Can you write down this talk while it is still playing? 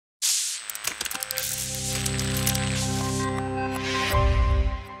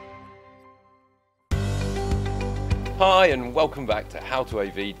Hi and welcome back to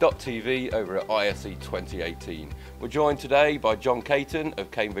HowToAV.tv over at ISE 2018. We're joined today by John Caton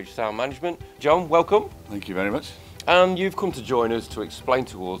of Cambridge Sound Management. John, welcome. Thank you very much. And you've come to join us to explain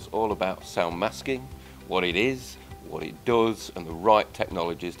to us all about sound masking, what it is, what it does, and the right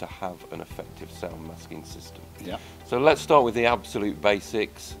technologies to have an effective sound masking system. Yeah. So let's start with the absolute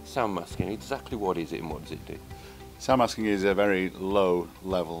basics. Sound masking, exactly what is it and what does it do? Sound masking is a very low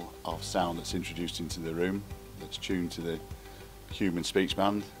level of sound that's introduced into the room, that's tuned to the human speech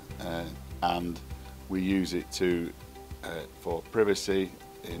band, and we use it for privacy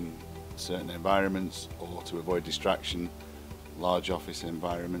in certain environments or to avoid distraction, large office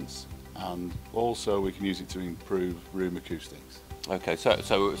environments, and also we can use it to improve room acoustics. Okay,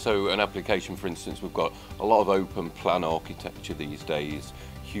 so an application, for instance, we've got a lot of open plan architecture these days,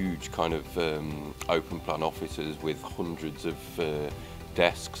 huge kind of open plan offices with hundreds of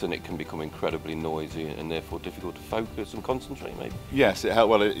desks, and it can become incredibly noisy and therefore difficult to focus and concentrate, maybe? Yes,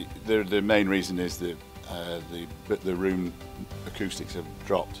 the main reason is that the room acoustics have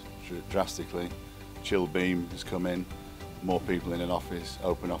dropped drastically. Chill beam has come in, more people in an office,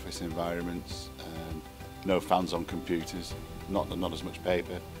 open office environments, no fans on computers, not as much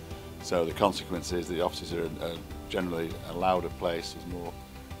paper. So the consequence is the offices are generally a louder place, there's more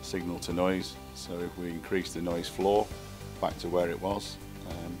signal to noise. So if we increase the noise floor back to where it was,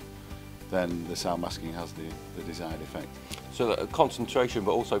 then the sound masking has the desired effect. So that concentration,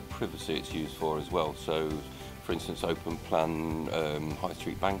 but also privacy it's used for as well. So for instance, open plan, high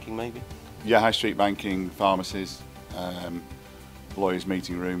street banking maybe? Yeah, high street banking, pharmacies, lawyers'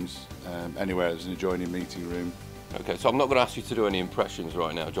 meeting rooms, anywhere there's an adjoining meeting room. Okay, so I'm not going to ask you to do any impressions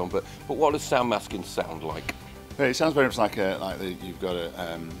right now, John, but what does sound masking sound like? It sounds very much like you've got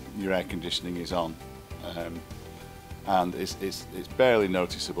your air conditioning is on, and it's barely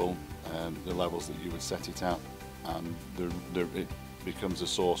noticeable, the levels that you would set it at, and it becomes a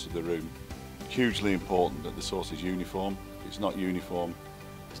source of the room. Hugely important that the source is uniform. If it's not uniform,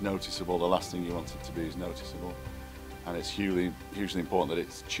 it's noticeable. The last thing you want it to be is noticeable, and it's hugely important that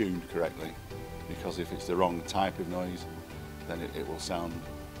it's tuned correctly, because if it's the wrong type of noise, then it will sound,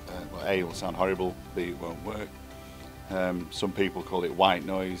 well, A, it will sound horrible, B, it won't work. Some people call it white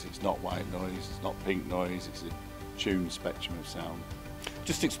noise. It's not white noise, it's not pink noise, it's a tuned spectrum of sound.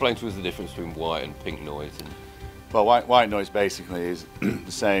 Just explain to us the difference between white and pink noise. Well, white noise basically is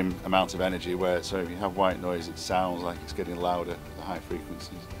the same amount of energy, so if you have white noise it sounds like it's getting louder at the high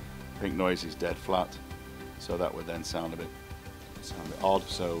frequencies. Pink noise is dead flat, so that would then sound a bit odd.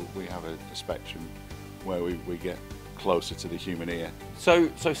 So we have a spectrum where we get closer to the human ear. So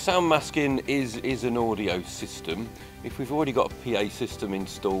sound masking is an audio system. If we've already got a PA system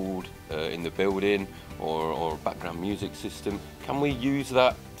installed in the building or a background music system, can we use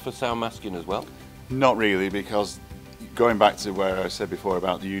that for sound masking as well? Not really, because going back to where I said before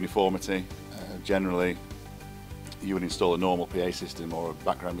about the uniformity, generally you would install a normal PA system or a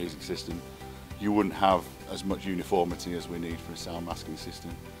background music system, you wouldn't have as much uniformity as we need for a sound masking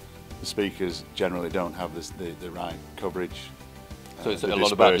system. The speakers generally don't have the right coverage. So it's a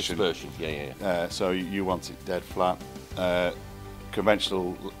lot about dispersion. Yeah. So you want it dead flat.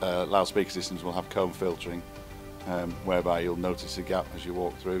 Conventional loudspeaker systems will have comb filtering, whereby you'll notice a gap as you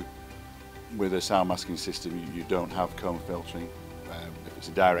walk through. With a sound masking system, you don't have comb filtering. If it's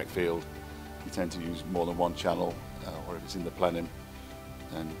a direct field, you tend to use more than one channel, or if it's in the plenum,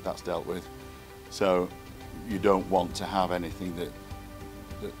 then that's dealt with. So you don't want to have anything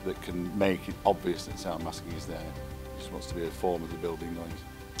that can make it obvious that sound masking is there. It just wants to be a form of the building noise.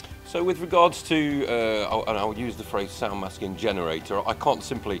 So with regards to, and I'll use the phrase sound masking generator, I can't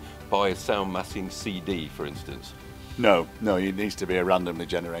simply buy a sound masking CD, for instance. No, it needs to be a randomly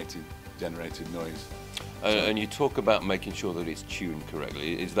generated noise. And you talk about making sure that it's tuned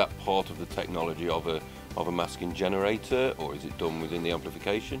correctly. Is that part of the technology of a masking generator, or is it done within the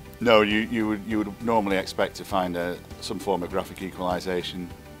amplification? No, you would normally expect to find some form of graphic equalization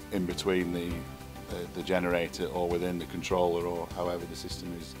in between the generator or within the controller, or however the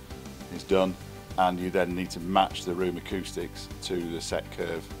system is done, and you then need to match the room acoustics to the set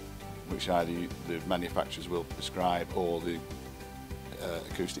curve, which either the manufacturers will prescribe or the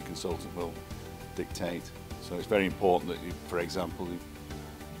acoustic consultant will dictate. So it's very important that you, for example,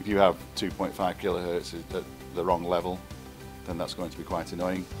 if you have 2.5 kilohertz at the wrong level, then that's going to be quite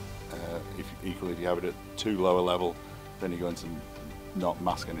annoying. If you have it at too low a level, then you're going to not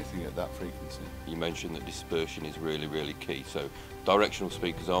mask anything at that frequency. You mentioned that dispersion is really key. So directional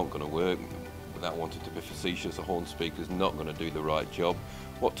speakers aren't going to work. Without wanting to be facetious, a horn speaker's not going to do the right job.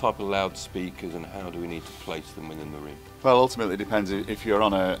 What type of loudspeakers and how do we need to place them within the room? Well, ultimately it depends. If you're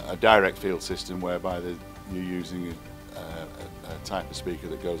on a direct field system whereby you're using a type of speaker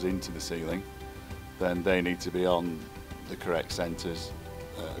that goes into the ceiling, then they need to be on the correct centres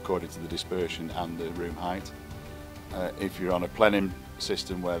according to the dispersion and the room height. If you're on a plenum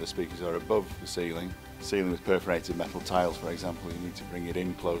system where the speakers are above the ceiling with perforated metal tiles, for example, you need to bring it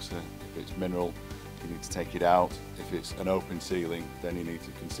in closer. If it's mineral, you need to take it out. If it's an open ceiling, then you need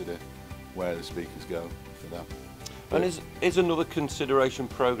to consider where the speakers go for that. And is another consideration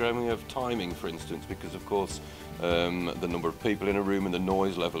programming of timing, for instance, because of course the number of people in a room and the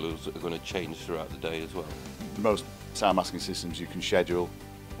noise levels are going to change throughout the day as well? Most sound masking systems you can schedule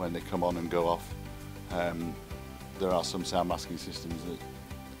when they come on and go off. There are some sound masking systems that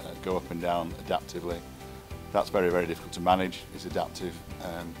go up and down adaptively. That's very, very difficult to manage. It's adaptive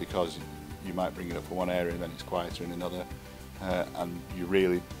because you might bring it up for one area and then it's quieter in another, and you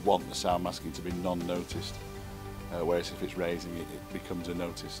really want the sound masking to be non-noticed, whereas if it's raising it becomes a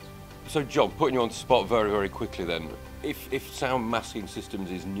noticed. So John, putting you on the spot very, very quickly then, if sound masking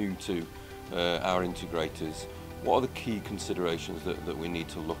systems is new to our integrators, what are the key considerations that we need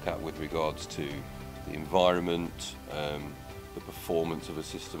to look at with regards to the environment, the performance of a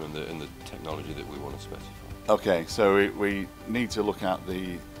system and the technology that we want to specify? Okay, so we need to look at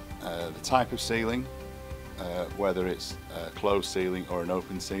the type of ceiling, whether it's a closed ceiling or an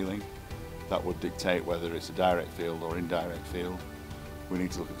open ceiling. That would dictate whether it's a direct field or indirect field. We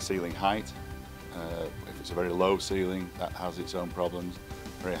need to look at the ceiling height. If it's a very low ceiling, that has its own problems.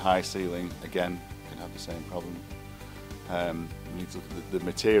 Very high ceiling, again, can have the same problem. We need to look at the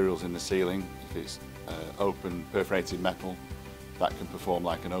materials in the ceiling. If it's open perforated metal, that can perform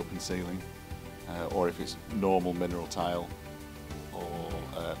like an open ceiling. Or if it's normal mineral tile or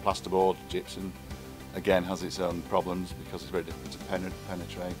plasterboard, gypsum, again has its own problems because it's very difficult to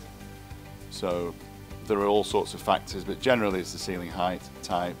penetrate. So there are all sorts of factors, but generally it's the ceiling height,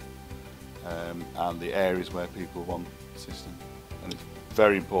 type, and the areas where people want the system. And it's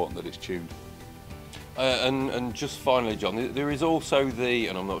very important that it's tuned. And just finally, John, there is also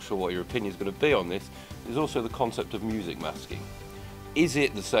and I'm not sure what your opinion is going to be on this, there's also the concept of music masking. Is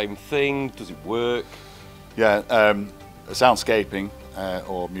it the same thing? Does it work? Yeah, soundscaping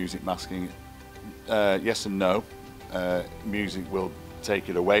or music masking, yes and no. Music will take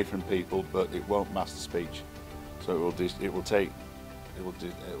it away from people, but it won't mask the speech. So it will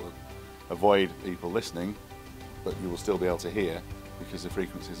avoid people listening, but you will still be able to hear because the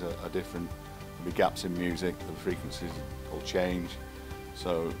frequencies are different. There'll be gaps in music, the frequencies will change.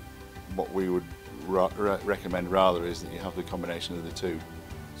 So what we would recommend rather is that you have the combination of the two.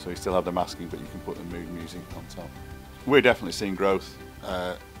 So you still have the masking, but you can put the mood music on top. We're definitely seeing growth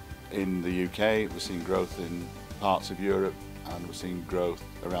in the UK, we're seeing growth in parts of Europe, and we're seeing growth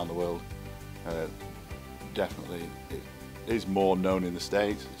around the world. Definitely it is more known in the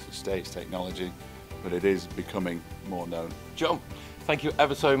States, it's a States technology, but it is becoming more known. John, thank you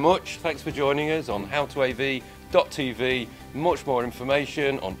ever so much. Thanks for joining us on HowToAV.tv. Much more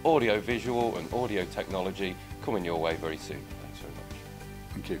information on audio visual and audio technology coming your way very soon. Thanks very much.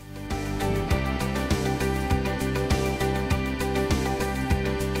 Thank you.